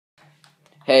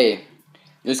Hej,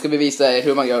 nu ska vi visa er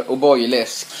hur man gör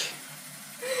oboy-läsk.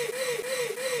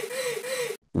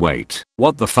 Wait,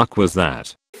 what the fuck was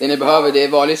that? Det ni behöver, det är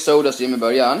vanlig sodastream i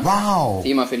början.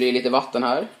 Wow! Man fyller i lite vatten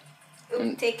här.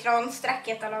 Upp till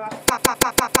kransträcket eller vad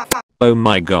Oh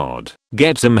my god,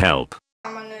 get some help.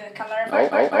 man nu kallar det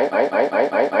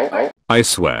för. I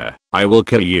swear, I will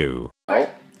kill you.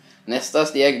 Nästa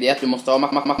steg är att du måste ha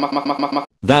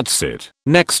That's it.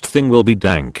 Next thing will be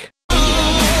dank.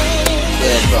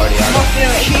 Det är början.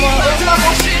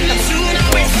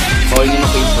 Har ingen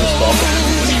maskin för att skapa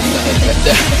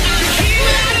helvete.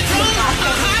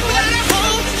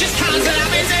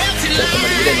 Sätter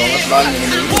man i den långa slangen i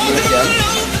burken.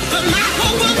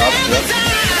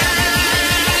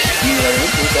 Smilar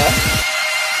runt lite.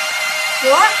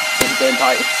 Så. Sitter en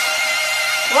tight.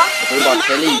 Va? Och så är det bara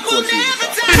hälla i kolsyra.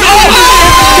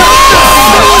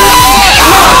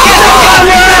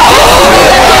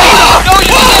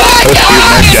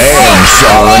 Damn,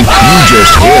 son, you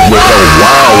just hit with the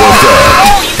wow effect.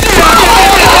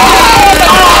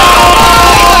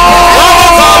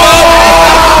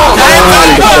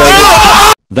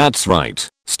 That's right,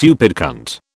 stupid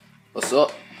cunt. Och så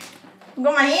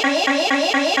Går man hit.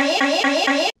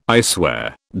 I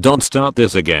swear, don't start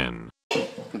this again.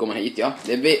 går man hit, ja.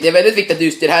 Det är väldigt viktigt att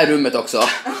du styr det här rummet också.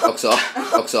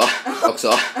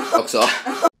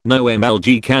 No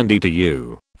MLG candy to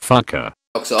you, fucker.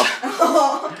 Också.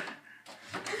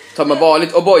 Tar man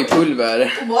vanligt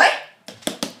oboy-pulver. Oboy?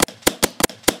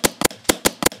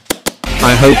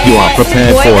 I hope you are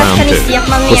prepared for round 2.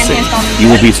 Pussy, you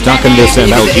will be stuck in this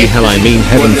MLG hell, I mean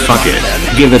heaven, fuck it.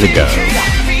 Give it a go.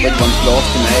 Ett vanligt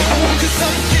glas till mig.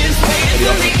 Och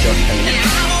jag har inte kört kanin.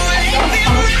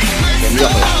 Den gör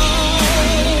det.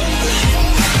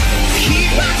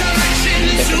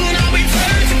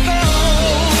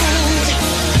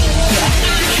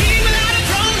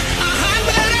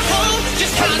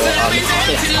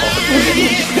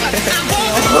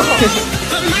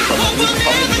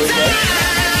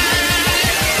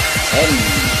 En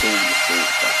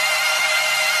solsopa.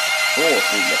 2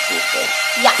 solsopor.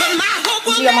 Ja.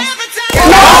 Och så gör man.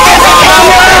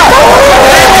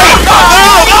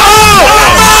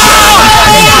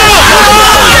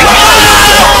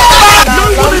 No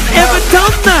one has ever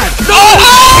done that!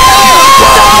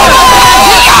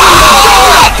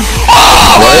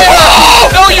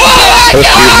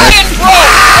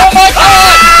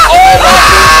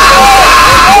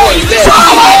 No, you didn't!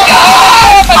 Oh my god!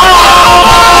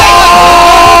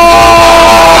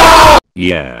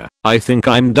 Yeah, I think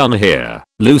I'm done here.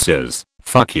 Losers,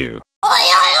 fuck you.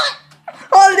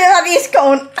 Håll dina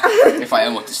diskon. If I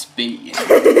want to spy.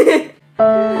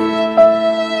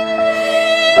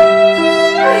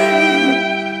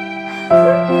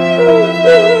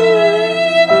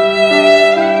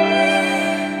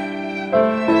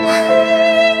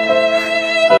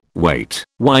 Wait,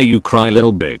 why you cry,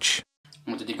 little bitch?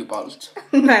 Jag måste dyka upp allt.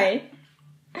 Nej.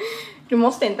 Du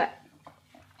måste inte.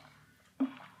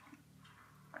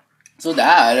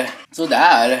 Sådär.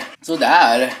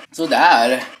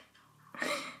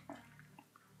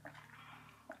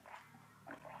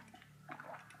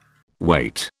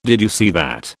 Wait, did you see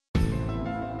that?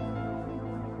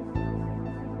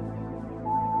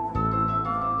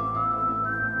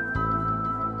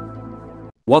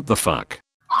 What the fuck?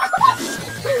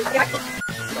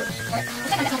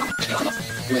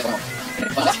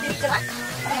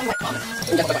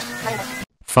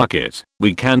 Fuck it,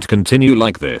 we can't continue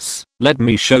like this. Let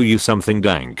me show you something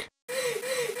dank.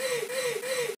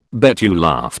 Bet you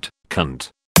laughed, cunt.